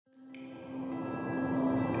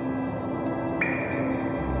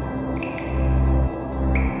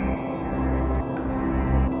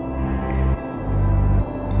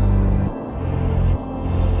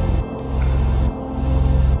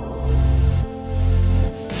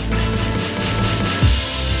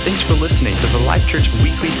Thanks for listening to the Life Church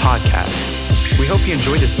Weekly Podcast. We hope you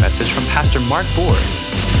enjoyed this message from Pastor Mark Boer.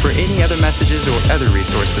 For any other messages or other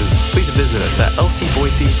resources, please visit us at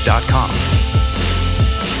lcboise.com.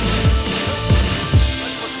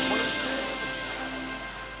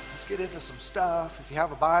 Let's get into some stuff. If you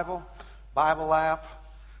have a Bible app,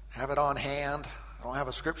 have it on hand. I don't have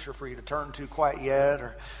a scripture for you to turn to quite yet,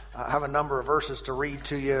 or have a number of verses to read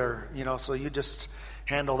to you, or so you just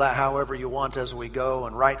handle that however you want as we go,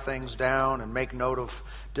 and write things down and make note of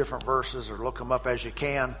different verses or look them up as you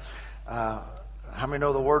can. How many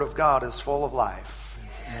know the Word of God is full of life?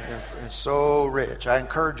 It's so rich. I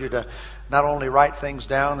encourage you to not only write things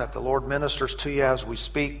down that the Lord ministers to you as we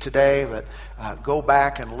speak today, but go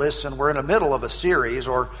back and listen. We're in the middle of a series,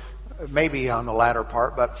 or maybe on the latter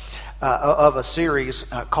part, but of a series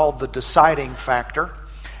called The Deciding Factor.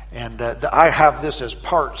 And I have this as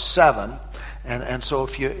part 7. And so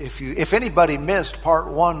if anybody missed part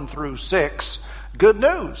 1 through 6, good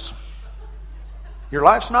news. Your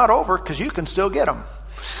life's not over, because you can still get them.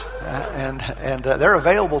 And they're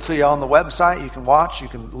available to you on the website. You can watch, you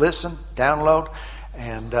can listen, download,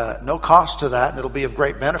 and no cost to that. And it'll be of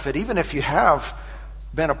great benefit. Even if you have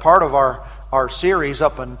been a part of our series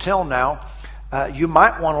up until now, you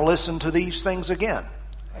might want to listen to these things again.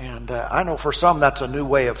 And I know for some that's a new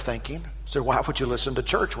way of thinking. So why would you listen to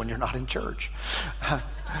church when you're not in church?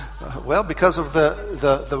 Well, because of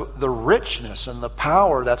the richness and the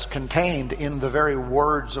power that's contained in the very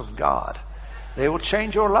words of God. They will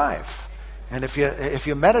change your life. And if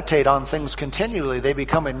you meditate on things continually, they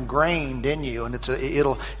become ingrained in you, and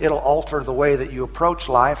it'll alter the way that you approach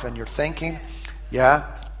life and your thinking.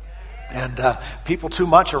 Yeah. And people too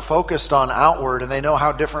much are focused on outward, and they know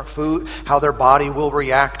how their body will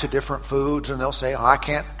react to different foods, and they'll say, I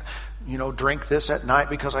can't drink this at night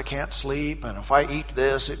because I can't sleep, and if I eat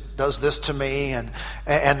this, it does this to me, and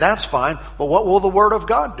that's fine. But what will the Word of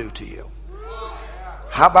God do to you?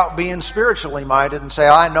 How about being spiritually minded and say,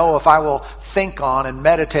 I know if I will think on and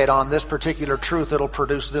meditate on this particular truth, it'll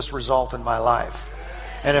produce this result in my life.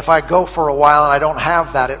 And if I go for a while and I don't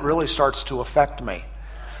have that, it really starts to affect me.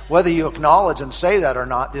 Whether you acknowledge and say that or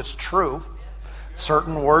not, it's true.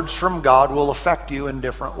 Certain words from God will affect you in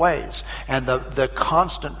different ways. And the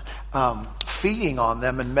constant feeding on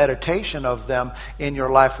them and meditation of them in your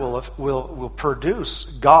life will produce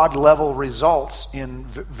God-level results in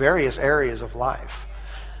various areas of life.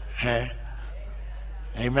 Okay?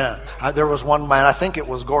 Amen. There was one man, I think it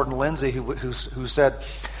was Gordon Lindsay, who said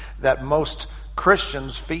that most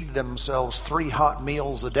Christians feed themselves 3 hot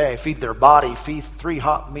meals a day, feed their body 3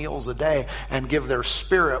 hot meals a day, and give their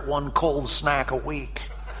spirit 1 cold snack a week.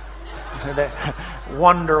 They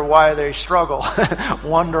wonder why they struggle,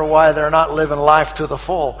 wonder why they're not living life to the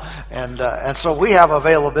full. And so we have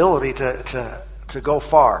availability to go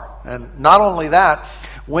far. And not only that,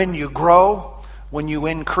 when you grow, when you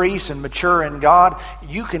increase and mature in God,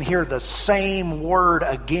 you can hear the same word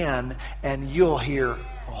again, and you'll hear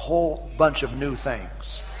a whole bunch of new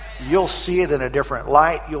things. You'll see it in a different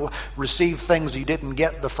light. You'll receive things you didn't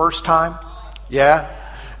get the first time. Yeah.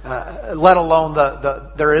 Let alone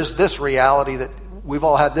there is this reality that we've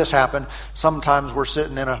all had this happen. Sometimes we're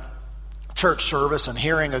sitting in a church service and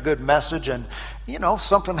hearing a good message, and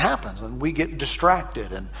something happens and we get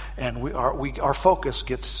distracted, and our focus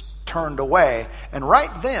gets turned away. And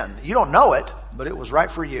right then, you don't know it, but it was right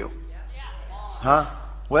for you. Huh?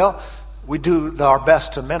 Well, we do our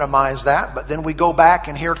best to minimize that, but then we go back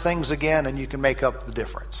and hear things again, and you can make up the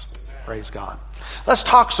difference. Praise God. Let's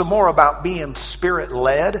talk some more about being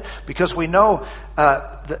Spirit-led, because we know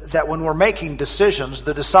that when we're making decisions,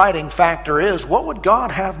 the deciding factor is, what would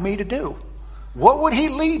God have me to do? What would He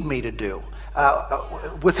lead me to do?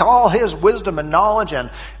 With all His wisdom and knowledge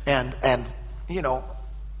and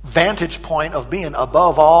vantage point of being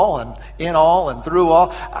above all and in all and through all,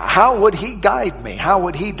 how would He guide me? How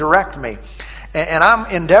would He direct me? And I'm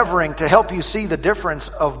endeavoring to help you see the difference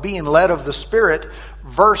of being led of the Spirit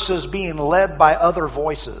versus being led by other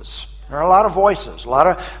voices. There are a lot of voices, a lot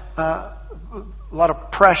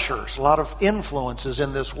of pressures, a lot of influences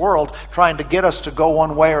in this world trying to get us to go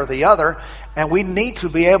one way or the other, and we need to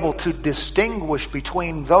be able to distinguish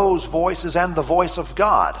between those voices and the voice of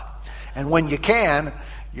God. And when you can,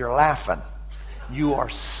 you're laughing. You are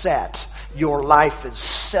set. Your life is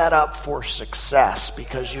set up for success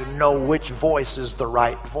because you know which voice is the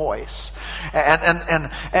right voice.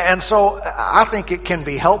 And so I think it can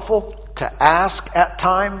be helpful to ask at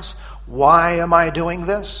times, why am I doing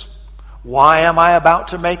this? Why am I about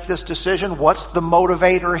to make this decision? What's the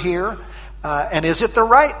motivator here? And is it the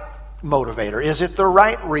right motivator? Is it the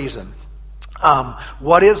right reason?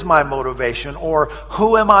 What is my motivation? Or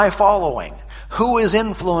who am I following? Who is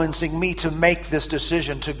influencing me to make this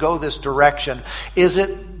decision, to go this direction? Is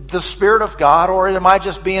it the Spirit of God, or am I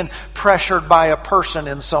just being pressured by a person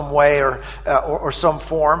in some way or some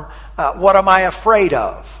form? What am I afraid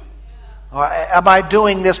of? Am I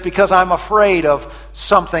doing this because I'm afraid of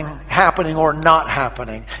something happening or not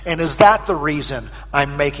happening? And is that the reason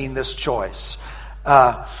I'm making this choice?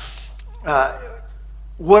 Would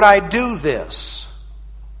I do this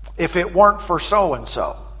if it weren't for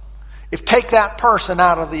so-and-so? If take that person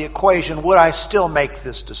out of the equation, would I still make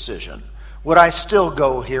this decision? Would I still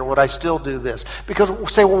go here? Would I still do this? Because we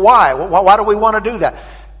say, well, why? Why do we want to do that?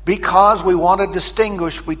 Because we want to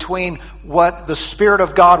distinguish between what the Spirit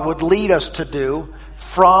of God would lead us to do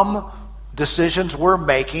from decisions we're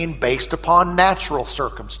making based upon natural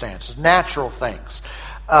circumstances, natural things.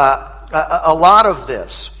 A lot of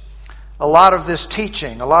this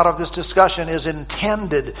teaching, a lot of this discussion is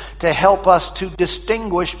intended to help us to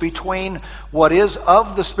distinguish between what is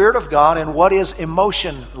of the Spirit of God and what is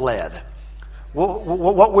emotion-led.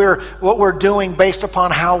 What we're doing based upon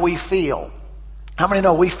how we feel. How many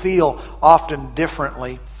know we feel often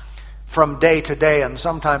differently from day to day, and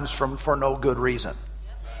sometimes for no good reason?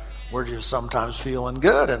 We're just sometimes feeling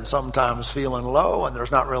good and sometimes feeling low, and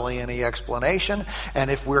there's not really any explanation. And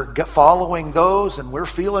if we're following those and we're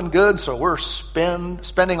feeling good, so we're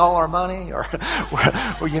spending all our money, or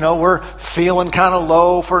we're feeling kind of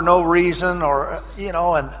low for no reason, or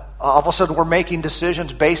and all of a sudden we're making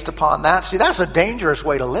decisions based upon that. See, that's a dangerous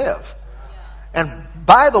way to live. And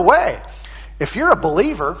by the way, if you're a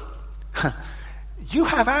believer, you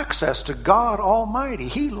have access to God Almighty.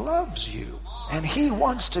 He loves you. And He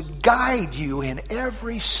wants to guide you in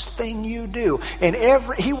everything you do.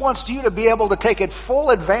 He wants you to be able to take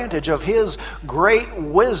full advantage of His great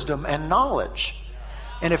wisdom and knowledge.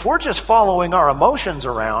 And if we're just following our emotions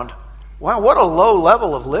around, wow, what a low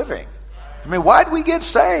level of living. I mean, why'd we get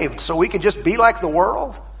saved? So we could just be like the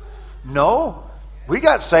world? No. We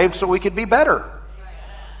got saved so we could be better.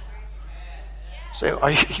 Say,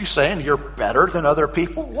 are you saying you're better than other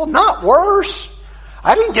people? Well, not worse.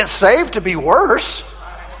 I didn't get saved to be worse.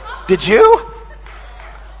 Did you?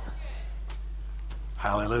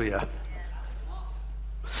 Hallelujah.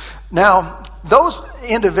 Now, those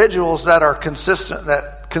individuals that are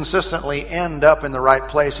consistently end up in the right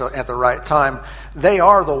place at the right time, they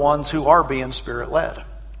are the ones who are being Spirit-led.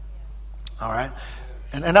 All right?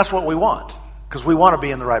 And that's what we want. Because we want to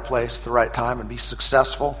be in the right place at the right time and be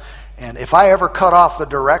successful. And if I ever cut off the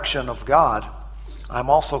direction of God, I'm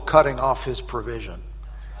also cutting off His provision.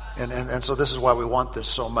 And so this is why we want this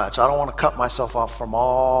so much. I don't want to cut myself off from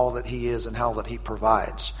all that He is and how that He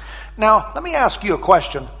provides. Now, let me ask you a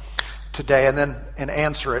question today and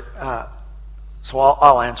answer it. So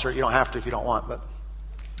I'll answer it. You don't have to if you don't want. But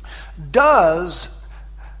does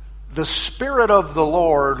the Spirit of the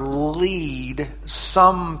Lord lead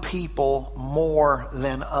some people more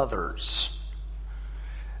than others?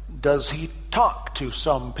 Does He talk to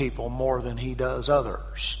some people more than He does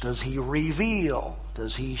others? Does He reveal?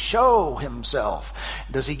 Does He show Himself?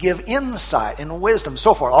 Does He give insight and wisdom?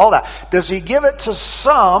 So forth, all that. Does He give it to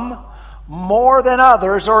some more than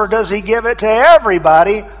others, or does He give it to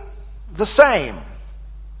everybody the same?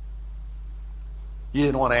 You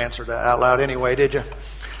didn't want to answer that out loud anyway, did you?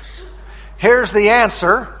 Here's the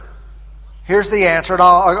answer. And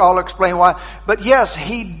I'll explain why. But yes,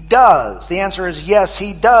 He does. The answer is yes,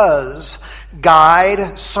 He does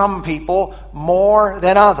guide some people more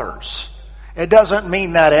than others. It doesn't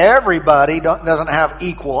mean that everybody doesn't have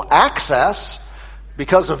equal access.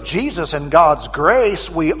 Because of Jesus and God's grace,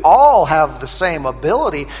 we all have the same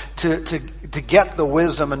ability to get the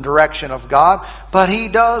wisdom and direction of God. But He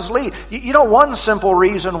does lead. You know, one simple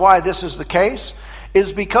reason why this is the case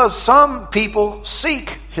is because some people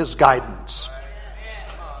seek His guidance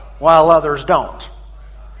while others don't.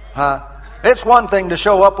 It's one thing to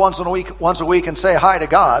show up once a week and say hi to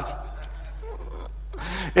God.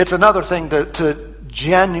 It's another thing to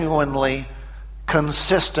genuinely,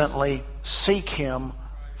 consistently seek Him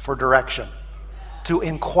for direction, to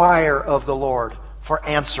inquire of the Lord for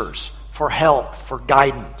answers, for help, for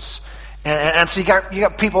guidance. And so you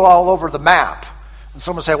got people all over the map. And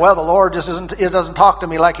someone say, well, the Lord doesn't talk to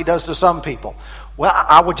me like He does to some people. Well,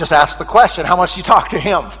 I would just ask the question, how much do you talk to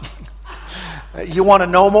Him? You want to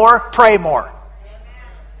know more? Pray more.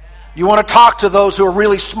 You want to talk to those who are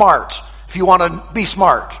really smart. If you want to be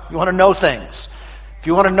smart, you want to know things. If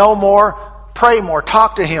you want to know more, pray more,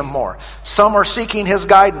 talk to Him more. Some are seeking His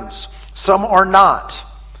guidance. Some are not.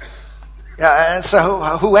 And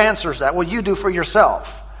so who answers that? Well, you do for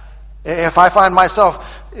yourself. If I find myself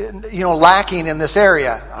lacking in this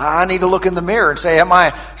area. I need to look in the mirror and say, am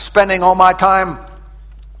I spending all my time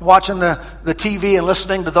watching the TV and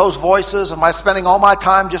listening to those voices? Am I spending all my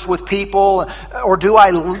time just with people? Or do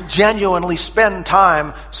I genuinely spend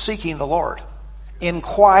time seeking the Lord,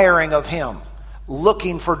 inquiring of Him,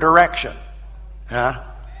 looking for direction?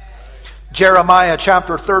 Jeremiah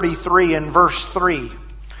chapter 33 and verse 3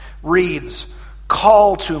 reads,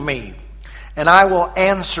 "Call to me, and I will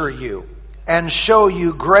answer you, and show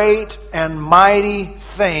you great and mighty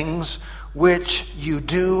things which you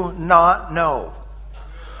do not know."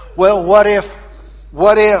 Well, what if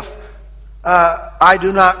I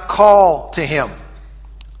do not call to Him?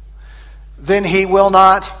 Then He will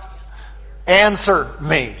not answer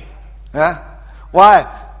me. Why?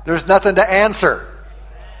 There's nothing to answer.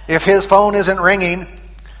 If His phone isn't ringing,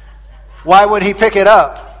 why would He pick it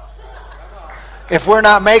up? If we're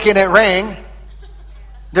not making it ring,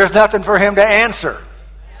 there's nothing for Him to answer.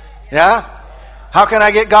 Yeah? How can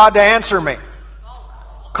I get God to answer me?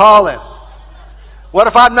 Call Him. What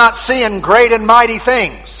if I'm not seeing great and mighty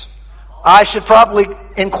things? I should probably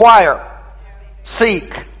inquire,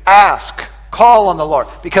 seek, ask, call on the Lord,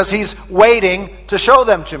 because He's waiting to show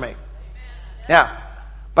them to me. Yeah.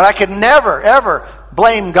 But I could never, ever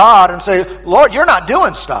blame God and say, "Lord, you're not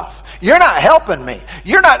doing stuff. You're not helping me.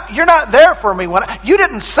 You're not there for me. You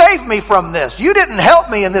didn't save me from this. You didn't help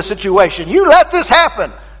me in this situation. You let this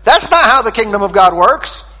happen." That's not how the kingdom of God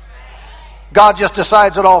works. God just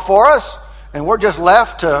decides it all for us, and we're just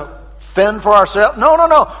left to fend for ourselves.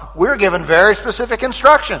 No. We're given very specific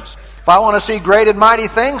instructions. If I want to see great and mighty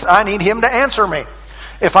things, I need Him to answer me.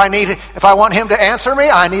 If I want Him to answer me,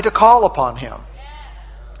 I need to call upon Him.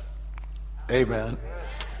 Amen.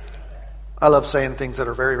 I love saying things that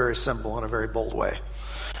are very, very simple in a very bold way.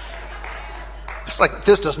 It's like,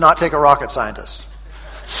 this does not take a rocket scientist.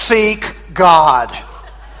 Seek God.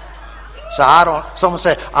 So someone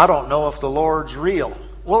say, "I don't know if the Lord's real."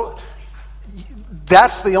 Well,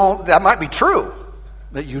 that might be true,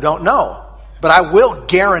 that you don't know. But I will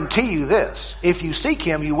guarantee you this: if you seek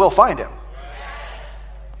Him, you will find Him.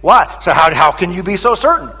 Why? So how can you be so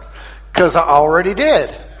certain? Because I already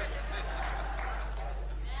did.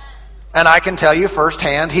 And I can tell you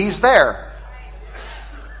firsthand, He's there.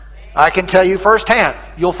 I can tell you firsthand,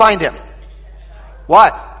 you'll find Him.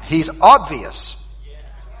 Why? He's obvious.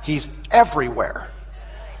 He's everywhere.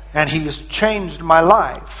 And He's changed my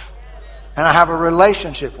life. And I have a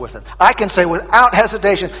relationship with Him. I can say without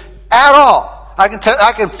hesitation at all, I can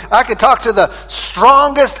talk to the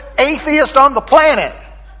strongest atheist on the planet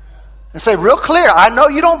and say real clear, "I know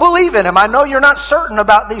you don't believe in Him. I know you're not certain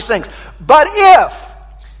about these things. But if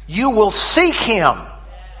you will seek Him,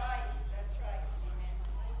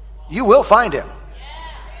 you will find Him."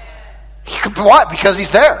 Why? Because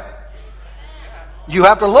He's there. You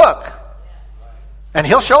have to look, and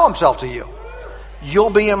He'll show Himself to you. You'll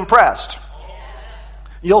be impressed.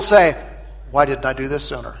 You'll say, "Why didn't I do this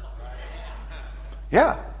sooner?"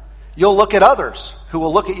 Yeah. You'll look at others who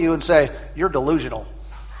will look at you and say, "You're delusional.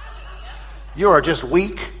 You are just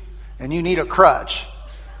weak, and you need a crutch."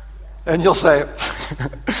 And you'll say,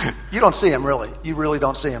 "You don't see Him, really. You really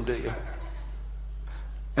don't see Him, do you?"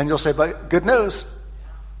 And you'll say, "But good news.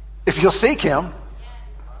 If you'll seek Him,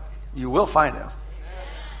 you will find Him.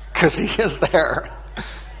 Because He is there.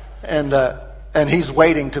 And He's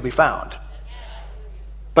waiting to be found.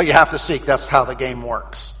 But you have to seek. That's how the game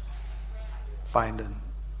works. Find and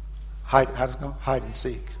hide. How does it go? Hide and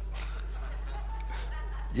seek.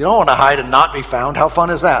 You don't want to hide and not be found. How fun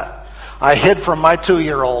is that? I hid from my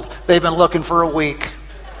 2-year-old. They've been looking for a week.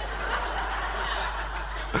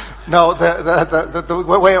 No,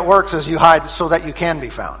 the way it works is you hide so that you can be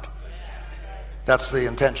found. That's the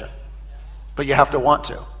intention. But you have to want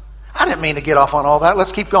to. I didn't mean to get off on all that.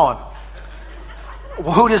 Let's keep going.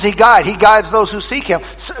 Who does He guide? He guides those who seek Him.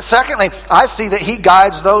 Secondly, I see that He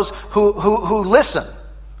guides those who listen,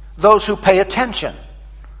 those who pay attention.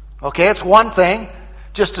 Okay, it's one thing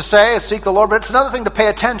just to say, seek the Lord, but it's another thing to pay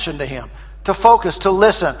attention to Him, to focus, to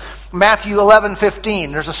listen. Matthew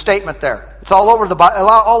 11:15, there's a statement there. It's all over the Bible,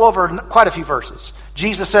 all over quite a few verses.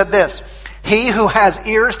 Jesus said this: "He who has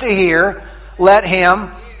ears to hear, let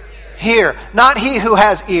him hear." Not he who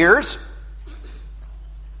has ears.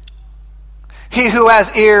 He who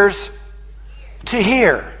has ears to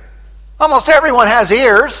hear. Almost everyone has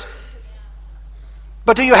ears.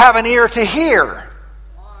 But do you have an ear to hear?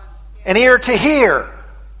 An ear to hear.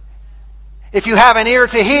 If you have an ear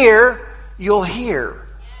to hear, you'll hear.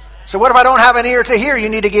 So what if I don't have an ear to hear? You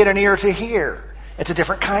need to get an ear to hear. It's a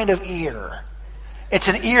different kind of ear. It's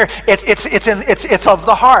an ear. It's of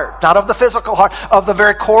the heart, not of the physical heart, of the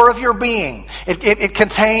very core of your being. It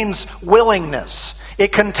contains willingness.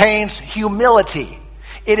 It contains humility.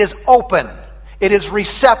 It is open. It is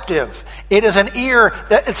receptive. It is an ear.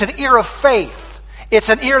 It's an ear of faith. It's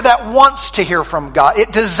an ear that wants to hear from God.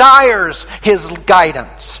 It desires His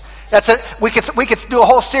guidance. That's it. We could do a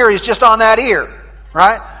whole series just on that ear,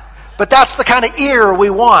 right? But that's the kind of ear we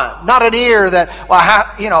want, not an ear that,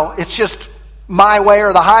 well, it's just my way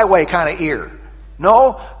or the highway kind of ear.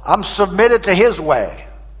 No, I'm submitted to His way.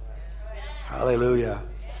 Hallelujah.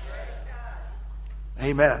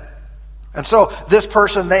 Amen. And so this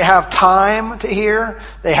person, they have time to hear.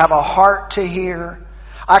 They have a heart to hear.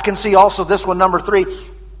 I can see also this one, number 3,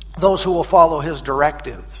 those who will follow His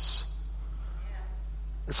directives.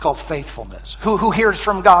 It's called faithfulness. Who hears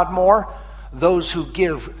from God more? Those who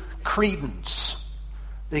give credence.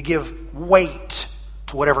 They give weight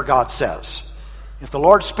to whatever God says. If the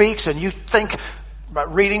Lord speaks and you think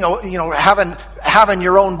about reading, having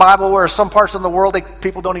your own Bible, where some parts of the world,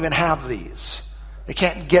 people don't even have these. They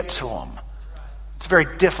can't get to them. It's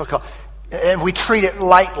very difficult. And we treat it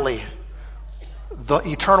lightly. The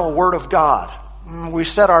eternal Word of God. We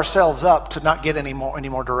set ourselves up to not get any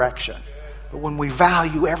more direction. But when we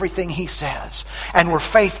value everything He says, and we're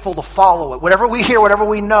faithful to follow it, whatever we hear, whatever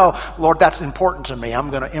we know, Lord, that's important to me.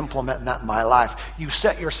 I'm going to implement that in my life. You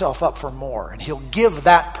set yourself up for more, and He'll give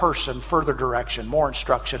that person further direction, more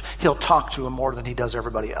instruction. He'll talk to him more than He does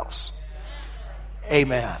everybody else.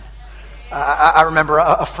 Amen. I remember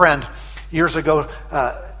a friend years ago,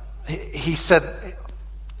 he said,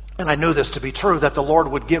 and I knew this to be true, that the Lord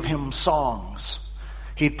would give him songs.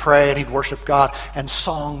 He'd pray and he'd worship God, and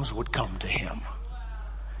songs would come to him.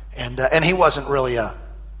 And he wasn't really a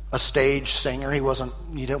stage singer. He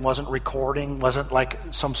wasn't recording, wasn't like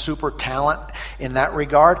some super talent in that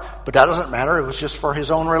regard. But that doesn't matter. It was just for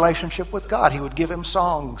his own relationship with God. He would give him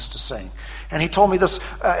songs to sing. And he told me this.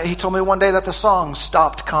 He told me one day that the songs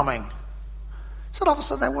stopped coming. He said all of a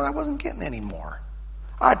sudden I wasn't getting any more.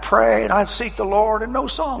 I'd pray and I'd seek the Lord, and no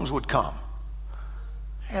songs would come.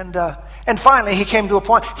 And finally he came to a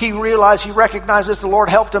point, he recognized this, the Lord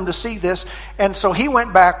helped him to see this, and so he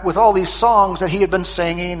went back with all these songs that he had been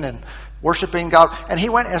singing and worshiping God, and he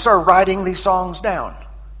went and started writing these songs down.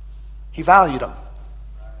 He valued them.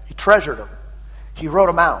 He treasured them. He wrote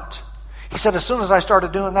them out. He said, as soon as I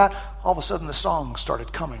started doing that, all of a sudden the songs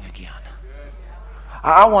started coming again.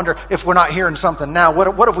 I wonder if we're not hearing something now.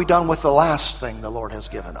 What have we done with the last thing the Lord has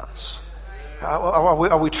given us?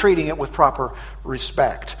 Are we treating it with proper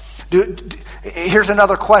respect? Here's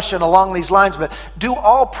another question along these lines, but do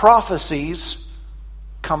all prophecies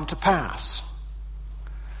come to pass?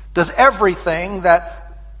 Does everything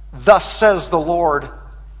that thus says the Lord,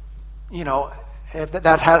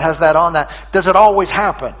 that has that on that, does it always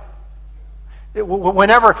happen?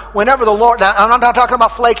 Whenever the Lord, now I'm not talking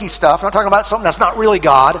about flaky stuff, I'm not talking about something that's not really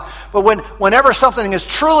God, but whenever something is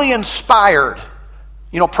truly inspired,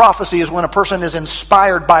 prophecy is when a person is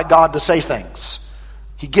inspired by God to say things.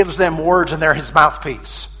 He gives them words and they're His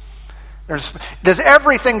mouthpiece. Does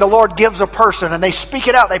everything the Lord gives a person and they speak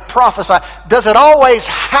it out, they prophesy, does it always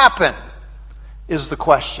happen? Is the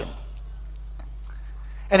question.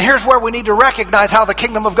 And here's where we need to recognize how the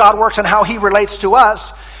kingdom of God works and how He relates to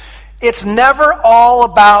us. It's never all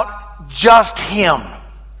about just Him.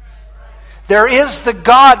 There is the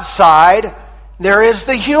God side, there is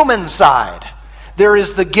the human side. There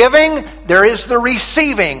is the giving, there is the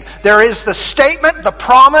receiving. There is the statement, the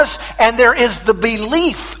promise, and there is the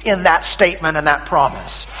belief in that statement and that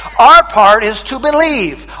promise. Our part is to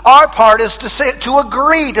believe. Our part is to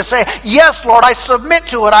agree, to say, yes, Lord, I submit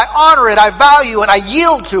to it, I honor it, I value it, I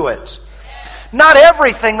yield to it. Not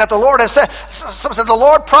everything that the Lord has said. So the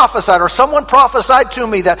Lord prophesied, or someone prophesied to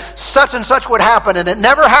me that such and such would happen, and it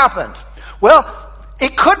never happened. Well,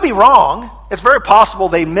 it could be wrong. It's very possible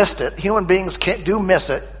they missed it. Human beings do miss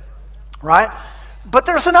it, right? But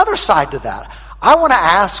there's another side to that. I want to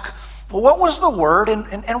ask, well, what was the word,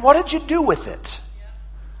 and what did you do with it?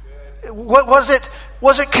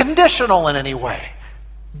 Was it conditional in any way?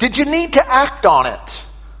 Did you need to act on it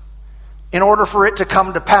in order for it to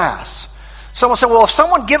come to pass? Someone said, well,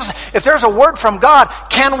 if there's a word from God,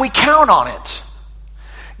 can we count on it?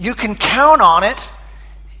 You can count on it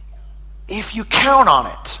if you count on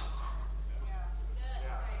it.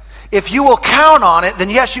 If you will count on it, then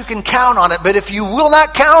yes, you can count on it. But if you will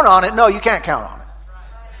not count on it, no, you can't count on it.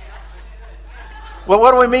 Well,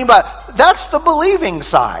 what do we mean by that? That's the believing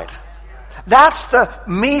side. That's the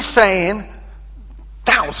me saying,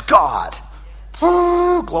 that was God.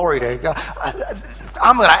 Woo, glory to God.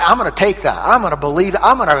 I'm going to take that. I'm going to believe it.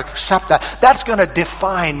 I'm going to accept that. That's going to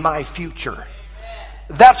define my future.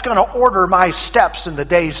 That's going to order my steps in the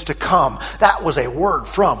days to come. That was a word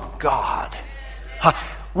from God.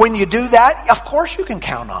 When you do that, of course you can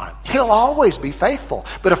count on it. He'll always be faithful.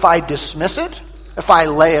 But if I dismiss it, if I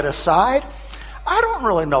lay it aside, I don't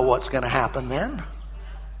really know what's going to happen then.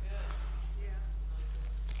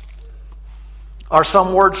 Are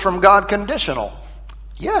some words from God conditional?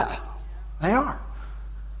 Yeah, they are.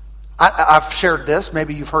 I've shared this.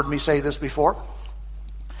 Maybe you've heard me say this before.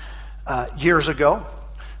 Years ago,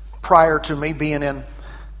 prior to me being in,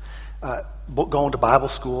 going to Bible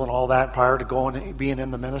school and all that, prior to being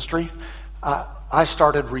in the ministry, I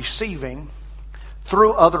started receiving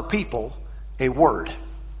through other people a word.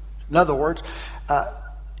 In other words,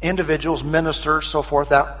 individuals, ministers, so forth,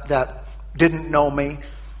 that didn't know me,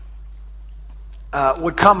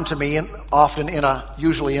 would come to me,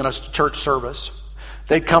 usually in a church service.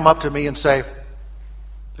 They'd come up to me and say,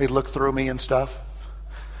 they'd look through me and stuff,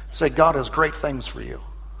 say, God has great things for you.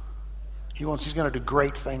 He's going to do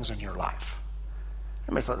great things in your life.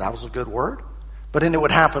 And I thought that was a good word. But then it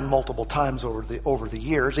would happen multiple times over the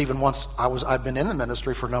years. Even once I'd been in the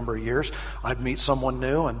ministry for a number of years, I'd meet someone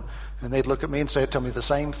new and they'd look at me and tell me the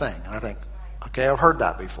same thing. And I think, okay, I've heard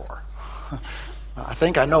that before. I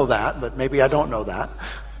think I know that, but maybe I don't know that.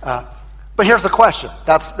 But here's the question.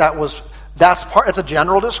 That's part. It's a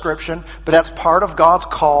general description, but that's part of God's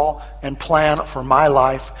call and plan for my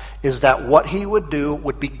life. Is that what He would do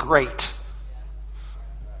would be great,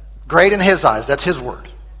 great in His eyes. That's His word.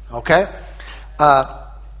 Okay.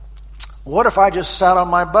 What if I just sat on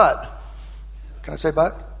my butt? Can I say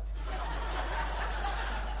butt?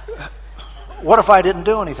 What if I didn't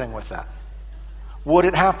do anything with that? Would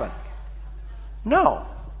it happen? No.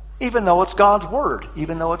 Even though it's God's word,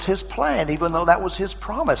 even though it's His plan, even though that was His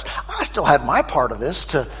promise, I still had my part of this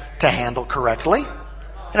to handle correctly.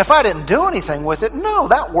 And if I didn't do anything with it, no,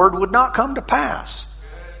 that word would not come to pass.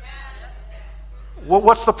 Well,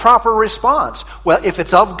 what's the proper response? Well, if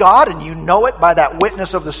it's of God and you know it by that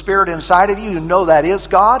witness of the Spirit inside of you, you know that is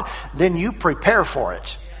God, then you prepare for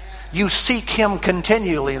it. You seek Him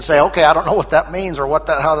continually and say, okay, I don't know what that means or what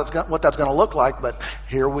that's going to look like, but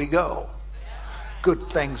here we go.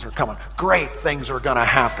 Good things are coming. Great things are going to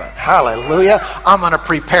happen. Hallelujah. I'm going to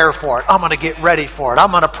prepare for it. I'm going to get ready for it.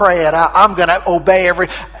 I'm going to pray it out. I'm going to obey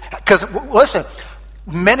because listen,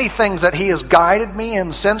 many things that He has guided me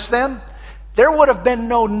in since then, there would have been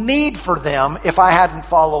no need for them if I hadn't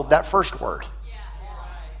followed that first word.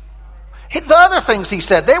 The other things He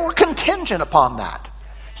said, they were contingent upon that.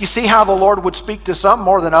 You see how the Lord would speak to some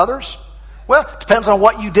more than others? Well, it depends on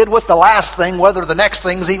what you did with the last thing, whether the next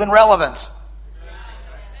thing is even relevant.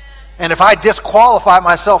 And if I disqualify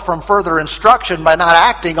myself from further instruction by not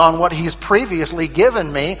acting on what He's previously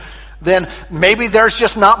given me, then maybe there's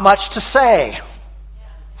just not much to say.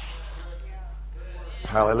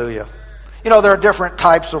 Hallelujah. There are different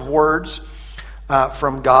types of words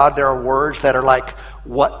from God. There are words that are like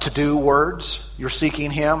what to do words. You're seeking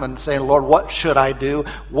Him and saying, Lord, what should I do?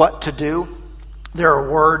 What to do? There are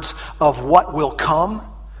words of what will come.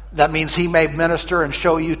 That means He may minister and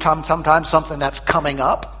show you sometimes something that's coming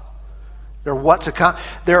up. There are what to come.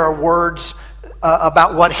 There are words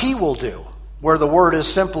about what He will do, where the word is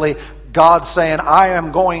simply God saying, I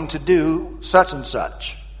am going to do such and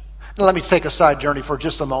such. Now, let me take a side journey for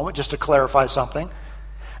just a moment, just to clarify something.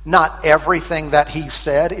 Not everything that He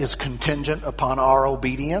said is contingent upon our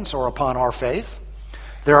obedience or upon our faith.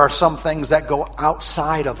 There are some things that go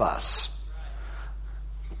outside of us,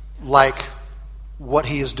 like what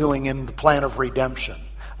He is doing in the plan of redemption,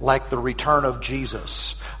 like the return of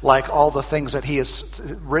Jesus, like all the things that He has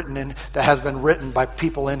written that has been written by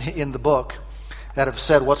people in the book that have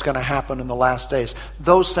said what's going to happen in the last days.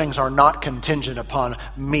 Those things are not contingent upon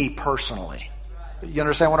me personally. You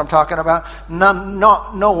understand what I'm talking about?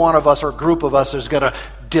 No one of us or group of us is going to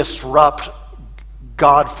disrupt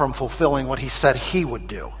God from fulfilling what He said He would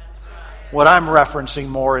do. What I'm referencing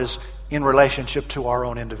more is in relationship to our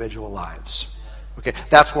own individual lives. Okay,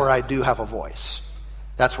 that's where I do have a voice.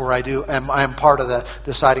 That's where I am part of the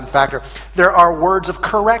deciding factor. There are words of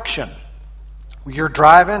correction. You're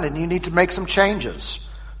driving and you need to make some changes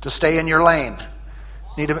to stay in your lane.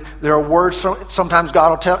 There are words, sometimes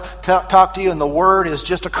God will talk to you and the word is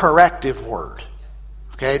just a corrective word.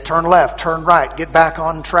 Okay, turn left, turn right, get back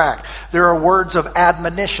on track. There are words of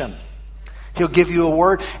admonition. He'll give you a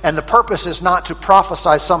word, and the purpose is not to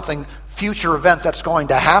prophesy something future event that's going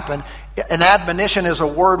to happen. An admonition is a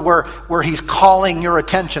word where He's calling your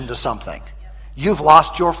attention to something. You've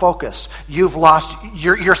lost your focus.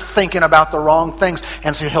 You're thinking about the wrong things.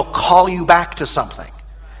 And so he'll call you back to something.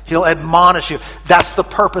 He'll admonish you. That's the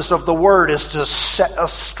purpose of the word, is to set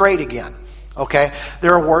us straight again. Okay?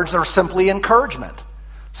 There are words that are simply encouragement.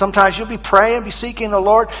 Sometimes you'll be praying, be seeking the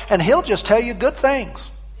Lord, and he'll just tell you good things.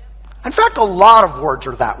 In fact, a lot of words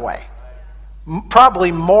are that way.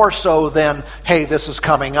 Probably more so than, hey, this is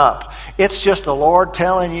coming up. It's just the Lord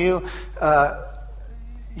telling you,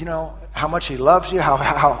 how much he loves you,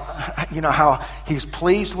 how he's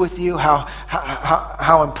pleased with you,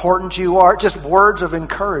 how important you are. Just words of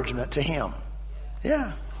encouragement to him.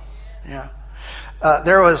 Yeah.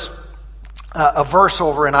 There was a verse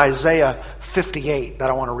over in Isaiah 58 that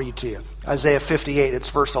I want to read to you. Isaiah 58, it's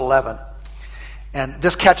verse 11. And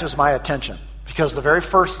this catches my attention because the very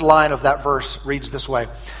first line of that verse reads this way: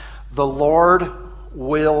 the Lord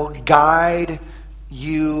will guide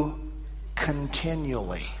you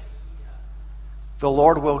continually. The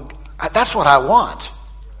Lord will... That's what I want.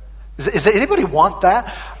 Does anybody want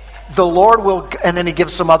that? The Lord will... And then he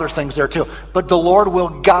gives some other things there too. But the Lord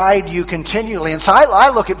will guide you continually. And so I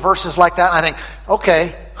look at verses like that and I think,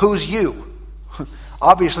 okay, who's you?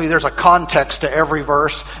 Obviously, there's a context to every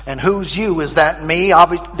verse. And who's you? Is that me?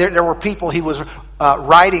 There were people he was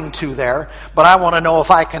writing to there. But I want to know if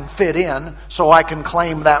I can fit in so I can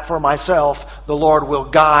claim that for myself. The Lord will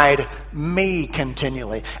guide me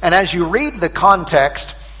continually. And as you read the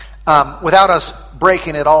context, without us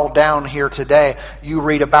breaking it all down here today, you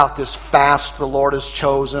read about this fast the Lord has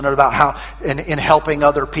chosen, and about how in helping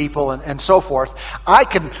other people and so forth. I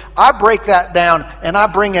break that down and I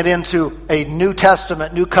bring it into a New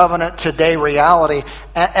Testament, New Covenant today reality,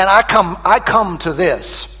 and I come to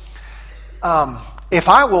this. If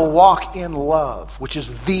I will walk in love, which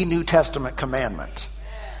is the New Testament commandment,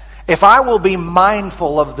 if I will be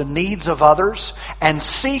mindful of the needs of others and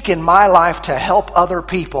seek in my life to help other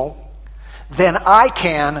people, then I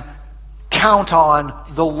can count on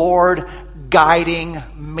the Lord guiding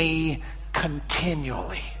me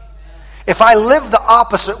continually. If I live the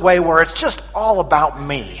opposite way, where it's just all about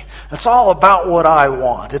me, it's all about what I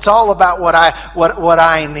want, it's all about what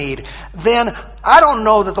I need, then I don't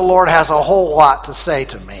know that the Lord has a whole lot to say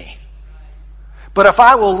to me. But if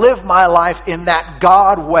I will live my life in that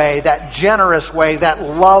God way, that generous way, that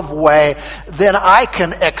love way, then I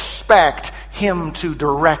can expect him to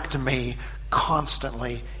direct me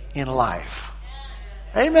constantly in life.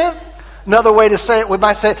 Amen? Another way to say it, we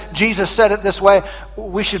might say, Jesus said it this way: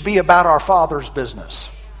 we should be about our Father's business.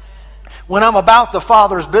 When I'm about the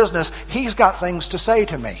Father's business, he's got things to say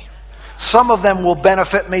to me. Some of them will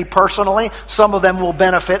benefit me personally. Some of them will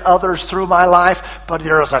benefit others through my life. But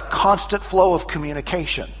there is a constant flow of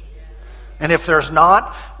communication. And if there's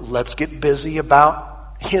not, let's get busy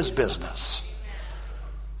about his business.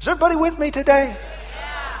 Is everybody with me today?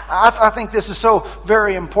 I think this is so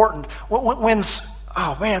very important. When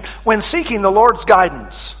seeking the Lord's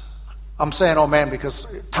guidance, I'm saying oh man because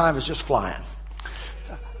time is just flying.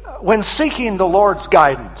 When seeking the Lord's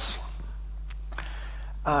guidance,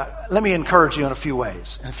 let me encourage you in a few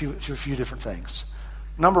ways, in a few different things.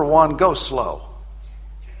 Number one, go slow.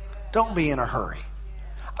 Don't be in a hurry.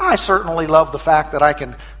 I certainly love the fact that I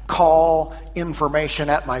can call information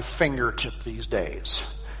at my fingertip these days.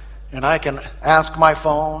 And I can ask my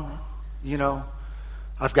phone,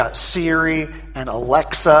 I've got Siri and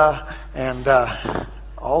Alexa and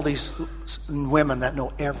all these women that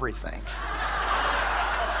know everything.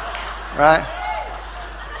 Right?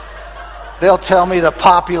 They'll tell me the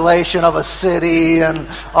population of a city and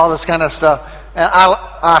all this kind of stuff. And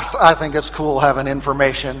I think it's cool having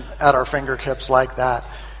information at our fingertips like that.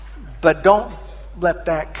 But don't let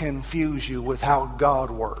that confuse you with how God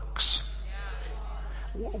works.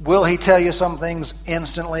 Will he tell you some things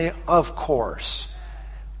instantly? Of course.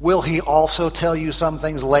 Will he also tell you some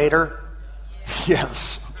things later?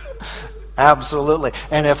 Yes. Absolutely.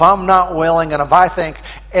 And if I'm not willing, and if I think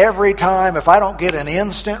every time, if I don't get an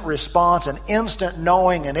instant response, an instant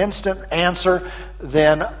knowing, an instant answer,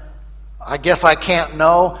 then I guess I can't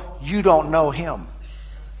know. You don't know him.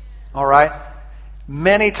 All right?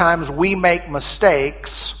 Many times we make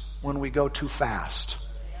mistakes when we go too fast.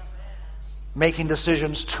 Making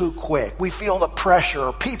decisions too quick. We feel the pressure,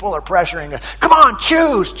 or people are pressuring us. Come on,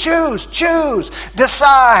 choose,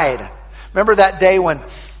 decide. Remember that day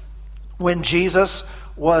when Jesus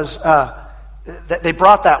was, they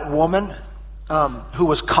brought that woman who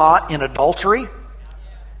was caught in adultery.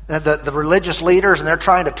 The religious leaders, and they're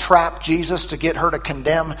trying to trap Jesus to get her to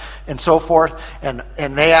condemn and so forth. And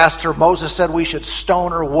they asked her, Moses said we should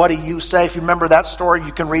stone her. What do you say? If you remember that story,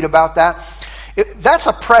 you can read about that. That's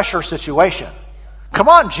a pressure situation. Come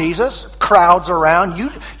on, Jesus. Crowds around.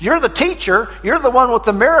 You're the teacher. You're the one with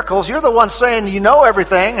the miracles. You're the one saying you know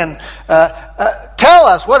everything. And tell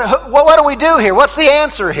us, what do we do here? What's the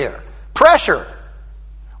answer here? Pressure.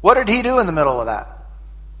 What did he do in the middle of that?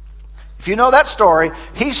 If you know that story,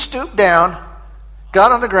 he stooped down,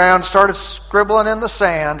 got on the ground, started scribbling in the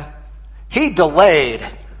sand. He delayed.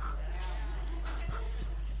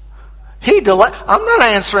 I'm not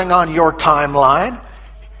answering on your timeline.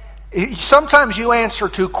 Sometimes you answer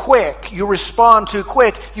too quick. You respond too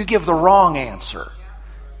quick. You give the wrong answer.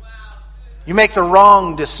 You make the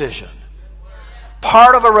wrong decision.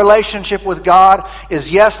 Part of a relationship with God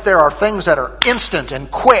is, yes, there are things that are instant and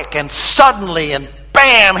quick and suddenly and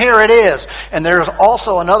bam, here it is. And there's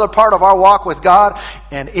also another part of our walk with God,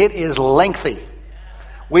 and it is lengthy.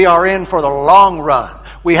 We are in for the long run.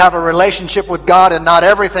 We have a relationship with God, and not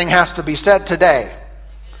everything has to be said today.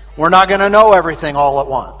 We're not going to know everything all at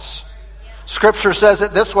once. Scripture says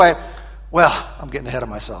it this way. Well, I'm getting ahead of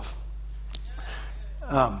myself.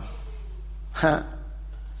 I'm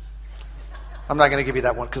not going to give you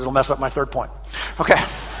that one because it'll mess up my third point. Okay.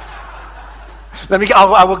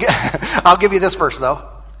 I'll give you this verse though.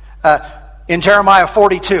 In Jeremiah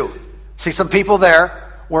 42, see some people there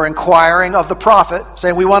were inquiring of the prophet,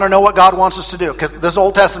 saying, we want to know what God wants us to do. Because this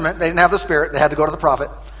Old Testament, they didn't have the Spirit. They had to go to the prophet.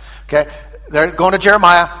 Okay, they're going to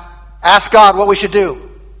Jeremiah. Ask God what we should do.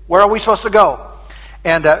 Where are we supposed to go?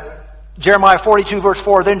 And Jeremiah 42 verse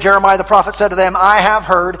 4, then Jeremiah the prophet said to them, I have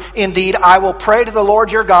heard, indeed, I will pray to the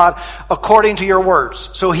Lord your God according to your words.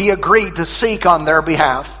 So he agreed to seek on their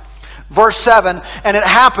behalf. Verse 7, and it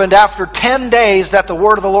happened after 10 days that the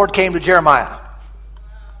word of the Lord came to Jeremiah.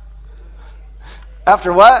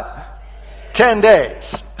 After what? 10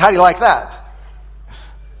 days. How do you like that?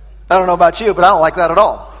 I don't know about you, but I don't like that at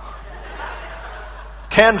all.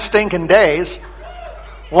 10 stinking days.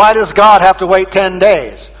 Why does God have to wait 10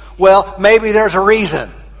 days? Well, maybe there's a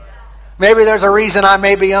reason. Maybe there's a reason I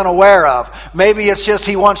may be unaware of. Maybe it's just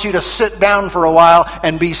he wants you to sit down for a while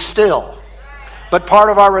and be still. But part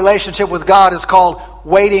of our relationship with God is called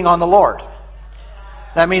waiting on the Lord.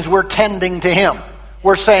 That means we're tending to him.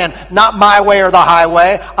 We're saying, not my way or the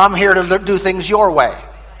highway. I'm here to do things your way.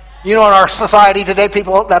 You know, in our society today,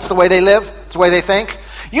 people, that's the way they live. It's the way they think.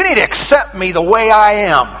 You need to accept me the way I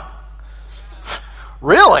am.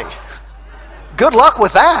 Really? Good luck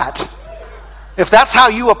with that. If that's how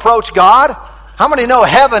you approach God, how many know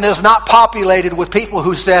heaven is not populated with people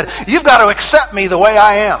who said, you've got to accept me the way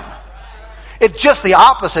I am? It's just the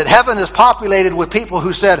opposite. Heaven is populated with people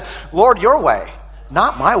who said, Lord, your way,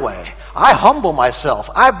 not my way. I humble myself.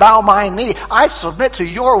 I bow my knee. I submit to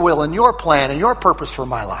your will and your plan and your purpose for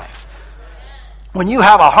my life. When you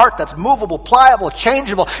have a heart that's movable, pliable,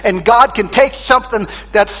 changeable, and God can take something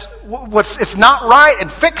it's not right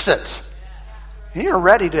and fix it, you're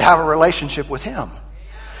ready to have a relationship with him.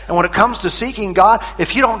 And when it comes to seeking God,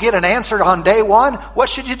 if you don't get an answer on day one, what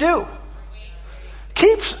should you do?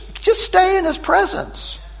 Just stay in his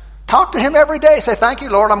presence. Talk to him every day. Say, thank you,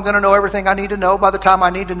 Lord. I'm going to know everything I need to know. By the time I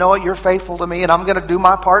need to know it, you're faithful to me, and I'm going to do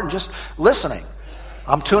my part and just listening.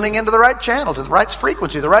 I'm tuning into the right channel, to the right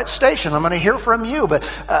frequency, the right station. I'm going to hear from you. But,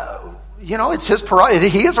 it's his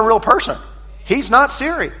prerogative. He is a real person. He's not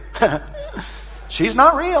Siri. She's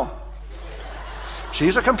not real.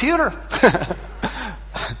 She's a computer.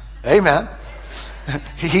 Amen.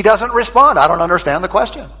 He doesn't respond. I don't understand the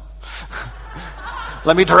question.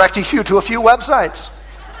 Let me direct you to a few websites.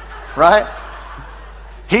 Right?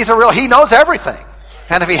 He knows everything.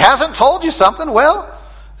 And if he hasn't told you something, well,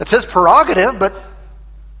 it's his prerogative, but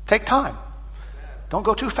take time. Don't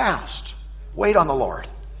go too fast. Wait on the Lord.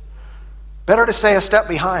 Better to stay a step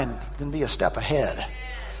behind than be a step ahead.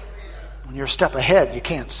 When you're a step ahead, you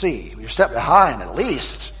can't see. When you're a step behind, at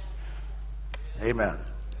least. Amen.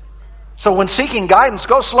 So when seeking guidance,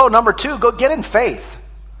 go slow. Number 2, go get in faith.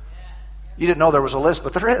 You didn't know there was a list,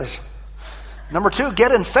 but there is. Number 2,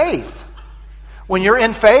 get in faith. When you're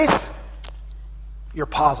in faith, you're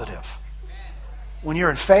positive. When you're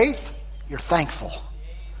in faith, you're thankful.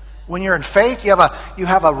 When you're in faith, you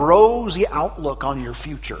have a rosy outlook on your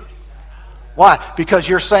future. Why? Because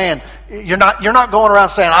you're saying, you're not going around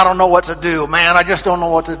saying, I don't know what to do. Man, I just don't know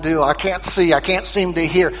what to do. I can't see. I can't seem to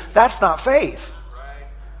hear. That's not faith.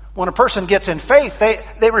 When a person gets in faith,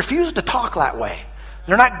 they refuse to talk that way.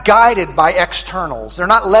 They're not guided by externals. They're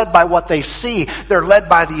not led by what they see. They're led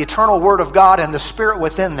by the eternal Word of God and the Spirit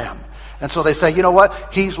within them. And so they say, you know what?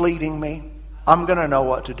 He's leading me. I'm going to know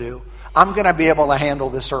what to do. I'm going to be able to handle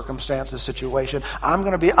this circumstance, this situation. I'm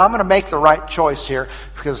going to make the right choice here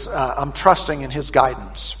because I'm trusting in his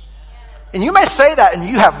guidance. And you may say that and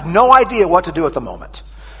you have no idea what to do at the moment.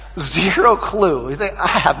 Zero clue. You think, I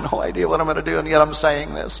have no idea what I'm going to do, and yet I'm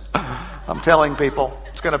saying this. I'm telling people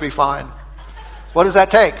it's going to be fine. What does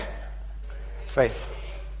that take? Faith.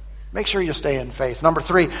 Make sure you stay in faith. Number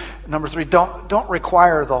three, don't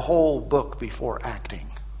require the whole book before acting.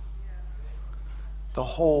 The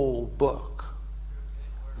whole book.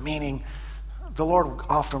 Meaning, the Lord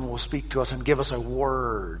often will speak to us and give us a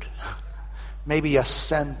word. Maybe a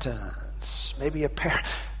sentence. Maybe a paragraph.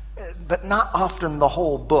 But not often the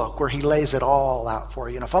whole book where he lays it all out for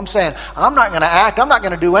you. And if I'm saying, I'm not going to act, I'm not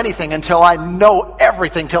going to do anything until I know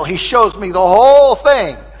everything, till he shows me the whole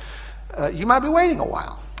thing, you might be waiting a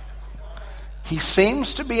while. He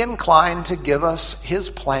seems to be inclined to give us his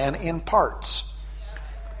plan in parts.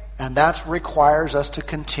 And that requires us to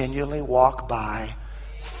continually walk by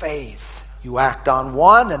faith. You act on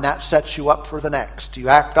one, and that sets you up for the next. You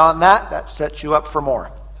act on that sets you up for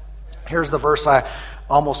more. Here's the verse I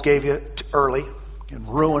almost gave you early and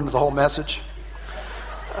ruined the whole message.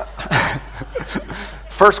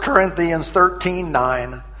 1 Corinthians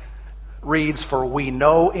 13:9 reads, "For we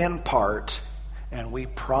know in part, and we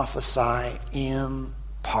prophesy in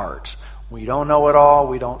part." We don't know it all,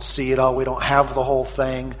 we don't see it all, we don't have the whole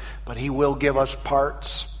thing, but he will give us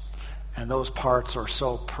parts, and those parts are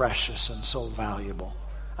so precious and so valuable.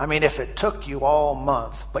 I mean, if it took you all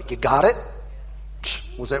month, but you got it,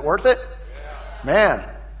 was it worth it? Man,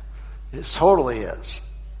 it totally is.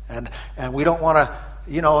 And we don't want to,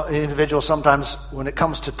 individuals sometimes, when it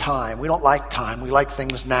comes to time, we don't like time. We like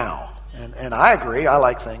things now. And I agree, I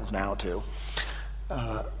like things now too.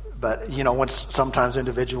 But, when sometimes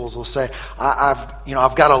individuals will say,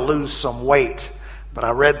 I've got to lose some weight. But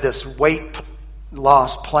I read this weight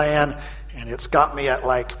loss plan, and it's got me at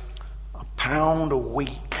like a pound a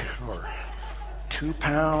week or 2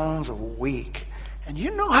 pounds a week. And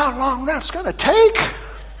you know how long that's going to take?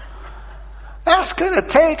 That's going to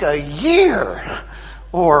take a year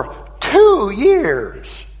or 2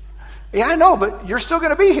 years. Yeah, I know, but you're still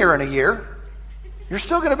going to be here in a year. You're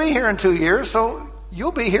still going to be here in 2 years, so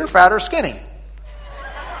you'll be here fat or skinny.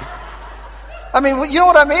 I mean, you know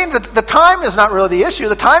what I mean? The time is not really the issue.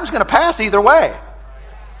 The time's going to pass either way.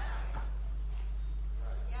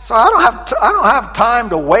 So I don't have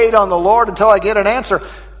time to wait on the Lord until I get an answer.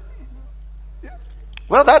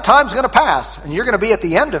 Well, that time's going to pass, and you're going to be at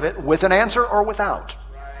the end of it with an answer or without.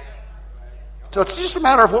 So it's just a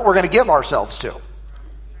matter of what we're going to give ourselves to.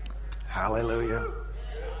 Hallelujah.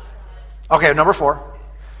 Okay, number 4.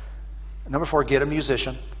 Number 4, get a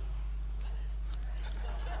musician.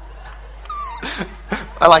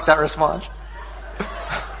 I like that response.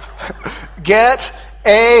 Get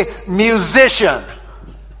a musician.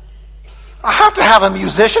 I have to have a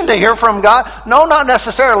musician to hear from God? No, not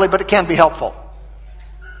necessarily, but it can be helpful.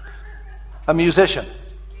 A musician.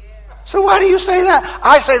 So why do you say that?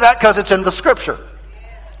 I say that because it's in the scripture.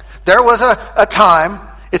 There was a time,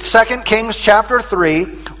 it's 2 Kings chapter 3,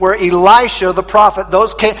 where Elisha the prophet,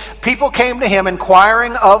 people came to him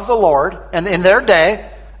inquiring of the Lord, and in their day,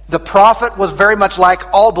 the prophet was very much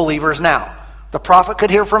like all believers now. The prophet could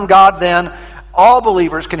hear from God then, all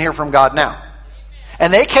believers can hear from God now.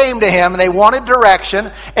 And they came to him and they wanted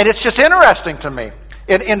direction, and it's just interesting to me.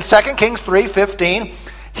 In 2 Kings 3:15,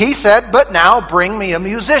 he said, "But now bring me a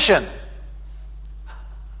musician."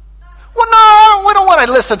 Well, no, we don't want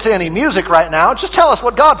to listen to any music right now. Just tell us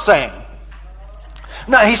what God's saying.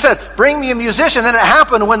 No, he said, "Bring me a musician." Then it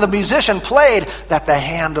happened when the musician played that the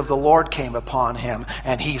hand of the Lord came upon him,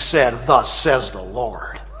 and he said, "Thus says the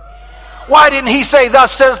Lord." Why didn't he say,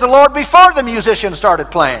 "Thus says the Lord," before the musician started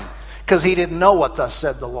playing? Because he didn't know what thus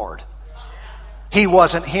said the Lord. He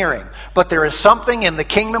wasn't hearing. But there is something in the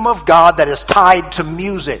kingdom of God that is tied to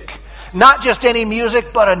music. Not just any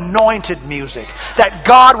music, but anointed music. That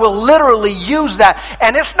God will literally use that.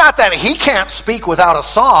 And it's not that he can't speak without a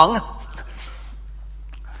song.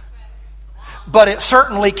 But it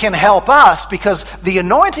certainly can help us, because the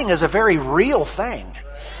anointing is a very real thing.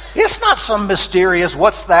 It's not some mysterious,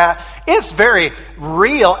 what's that? It's very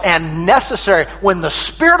real and necessary. When the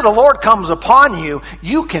Spirit of the Lord comes upon you,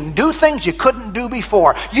 you can do things you couldn't do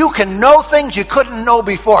before. You can know things you couldn't know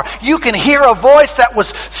before. You can hear a voice that was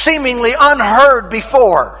seemingly unheard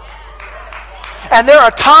before. And there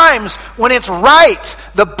are times when it's right,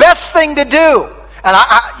 the best thing to do,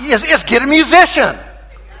 is get a musician.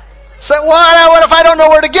 Say, well, what if I don't know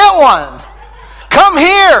where to get one? Come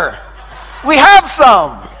here. We have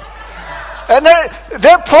some. And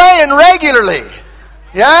they're playing regularly.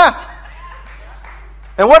 Yeah?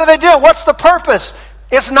 And what are they doing? What's the purpose?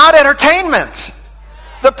 It's not entertainment.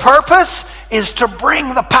 The purpose is to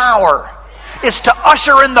bring the power. is to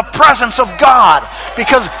usher in the presence of God.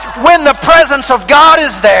 Because when the presence of God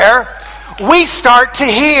is there, we start to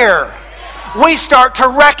hear. We start to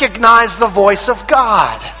recognize the voice of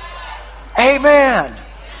God. Amen.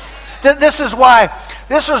 This is why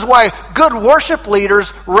good worship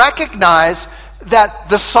leaders recognize that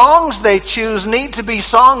the songs they choose need to be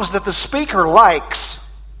songs that the speaker likes.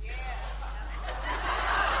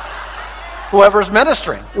 Whoever's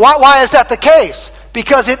ministering. Why is that the case?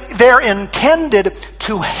 Because they're intended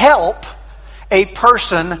to help a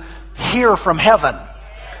person hear from heaven.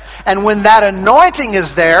 And when that anointing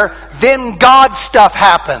is there, then God's stuff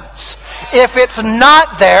happens. If it's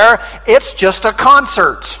not there, it's just a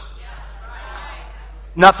concert.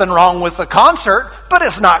 Nothing wrong with the concert, but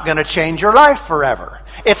it's not going to change your life forever.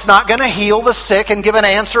 It's not going to heal the sick and give an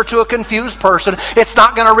answer to a confused person. It's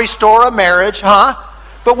not going to restore a marriage,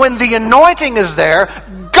 But when the anointing is there,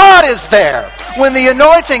 God is there. When the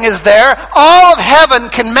anointing is there, all of heaven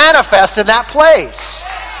can manifest in that place.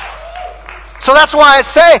 So that's why I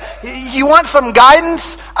say, you want some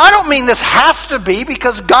guidance? I don't mean this has to be,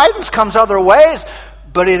 because guidance comes other ways,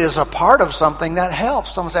 but it is a part of something that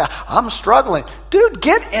helps. Someone say, I'm struggling. Dude,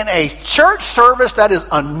 get in a church service that is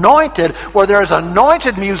anointed, where there's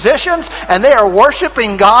anointed musicians, and they are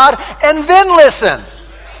worshiping God, and then listen.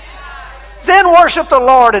 Then worship the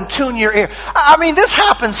Lord and tune your ear. I mean, this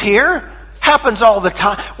happens here. Happens all the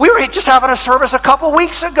time. We were just having a service a couple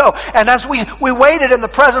weeks ago, and as we waited in the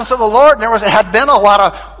presence of the Lord, and it had been a lot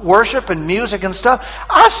of worship and music and stuff,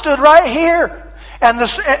 I stood right here, and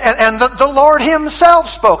the Lord Himself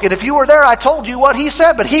spoke. And if you were there, I told you what He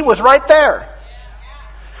said, but He was right there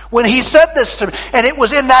when He said this to me. And it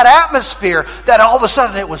was in that atmosphere that all of a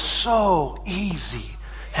sudden it was so easy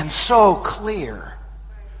and so clear.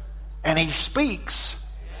 And He speaks.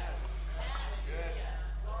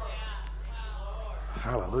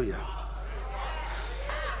 Hallelujah.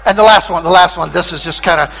 And the last one, this is just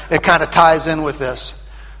kind of ties in with this.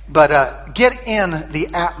 But get in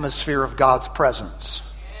the atmosphere of God's presence.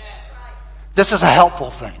 This is a helpful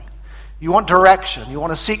thing. You want direction, you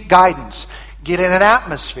want to seek guidance, get in an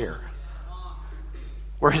atmosphere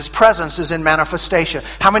where His presence is in manifestation.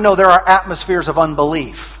 How many know there are atmospheres of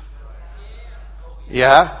unbelief?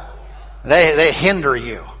 Yeah? They hinder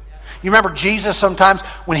you. You remember Jesus sometimes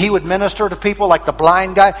when He would minister to people like the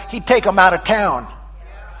blind guy, He'd take them out of town.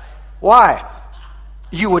 Why?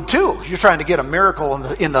 You would too. You're trying to get a miracle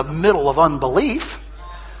in the middle of unbelief.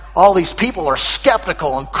 All these people are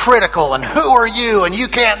skeptical and critical, and who are you, and you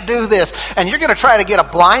can't do this, and you're going to try to get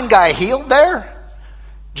a blind guy healed there?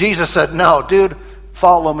 Jesus said, no, dude,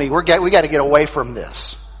 follow me. We got to get away from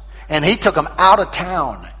this. And He took them out of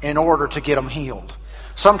town in order to get them healed.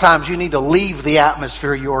 Sometimes you need to leave the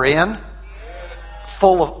atmosphere you're in,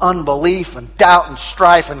 full of unbelief and doubt and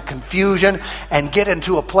strife and confusion, and get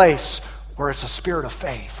into a place where it's a spirit of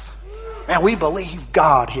faith. Man, we believe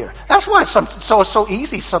God here. That's why it's so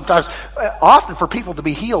easy sometimes, often for people to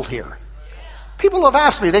be healed here. People have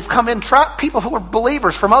asked me, they've come in, people who are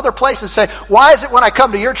believers from other places say, why is it when I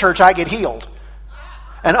come to your church I get healed?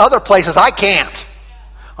 And other places I can't.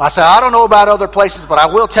 I say, I don't know about other places, but I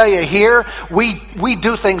will tell you here, we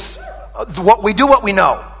do things, we do what we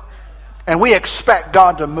know. And we expect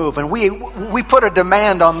God to move. And we put a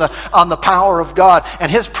demand on the power of God.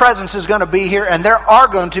 And His presence is going to be here. And there are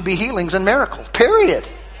going to be healings and miracles. Period.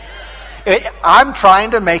 I'm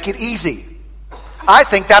trying to make it easy. I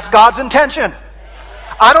think that's God's intention.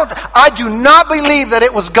 I do not believe that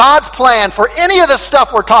it was God's plan for any of the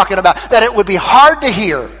stuff we're talking about, that it would be hard to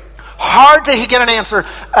hear. Hard to get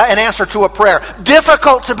an answer to a prayer.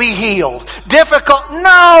 Difficult to be healed. Difficult.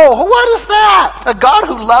 No! What is that? A God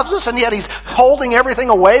who loves us and yet He's holding everything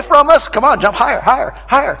away from us? Come on, jump higher, higher,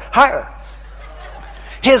 higher, higher.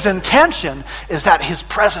 His intention is that His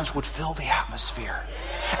presence would fill the atmosphere.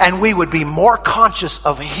 And we would be more conscious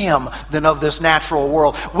of Him than of this natural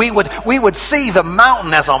world. We would see the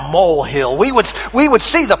mountain as a molehill. We would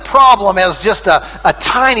see the problem as just a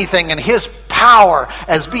tiny thing, and His power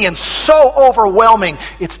as being so overwhelming.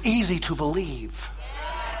 It's easy to believe.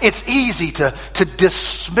 It's easy to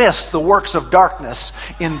dismiss the works of darkness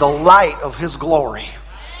in the light of His glory.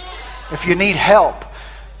 If you need help,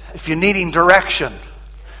 if you're needing direction,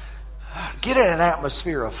 get in an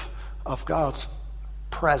atmosphere of God's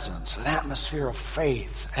presence, an atmosphere of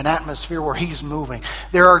faith, an atmosphere where He's moving.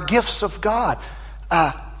 There are gifts of God.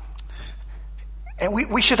 And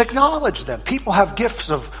we should acknowledge them. People have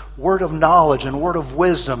gifts of word of knowledge and word of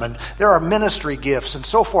wisdom, and there are ministry gifts and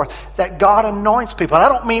so forth that God anoints people. And I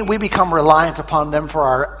don't mean we become reliant upon them for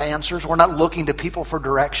our answers. We're not looking to people for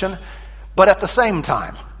direction. But at the same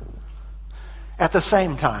time,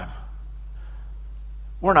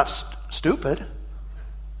 We're not stupid.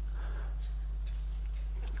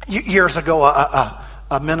 Years ago,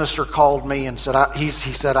 a minister called me and said, he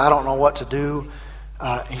said, I don't know what to do.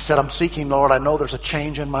 He said, I'm seeking, Lord. I know there's a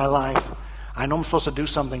change in my life. I know I'm supposed to do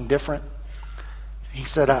something different. He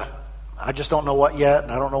said, I just don't know what yet,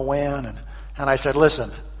 and I don't know when. And I said,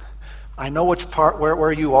 listen, I know which part,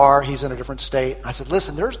 where you are. He's in a different state. I said,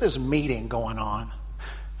 listen, there's this meeting going on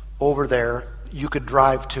over there. You could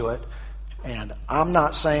drive to it. And I'm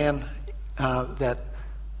not saying that,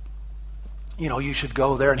 you should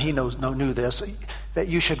go there, and he knew this, that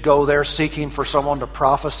you should go there seeking for someone to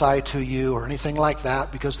prophesy to you or anything like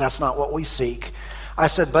that, because that's not what we seek. I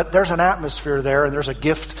said, but there's an atmosphere there, and there's a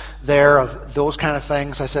gift there of those kind of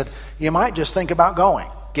things. I said, you might just think about going.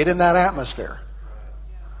 Get in that atmosphere.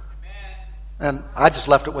 And I just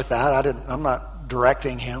left it with that. I'm not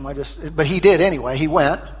directing him. But he did anyway. He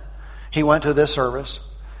went to this service,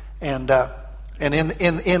 and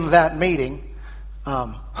in that meeting,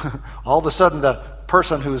 all of a sudden the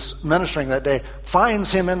person who's ministering that day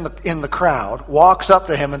finds him in the crowd, walks up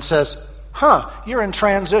to him and says, you're in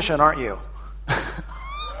transition, aren't you?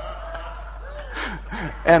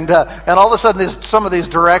 And all of a sudden, some of these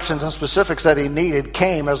directions and specifics that he needed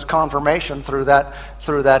came as confirmation through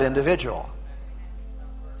that individual.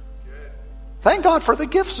 Thank God for the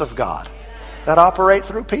gifts of God that operate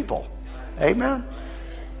through people. Amen.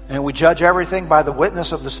 And we judge everything by the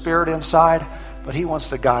witness of the Spirit inside, but He wants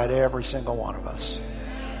to guide every single one of us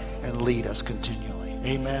and lead us continually.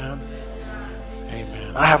 Amen.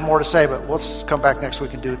 Amen. I have more to say, but let's come back next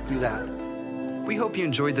week and do that. We hope you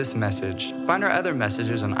enjoyed this message. Find our other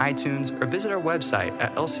messages on iTunes or visit our website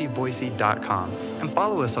at lcboise.com and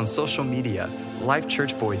follow us on social media, Life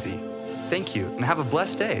Church Boise. Thank you and have a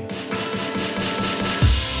blessed day.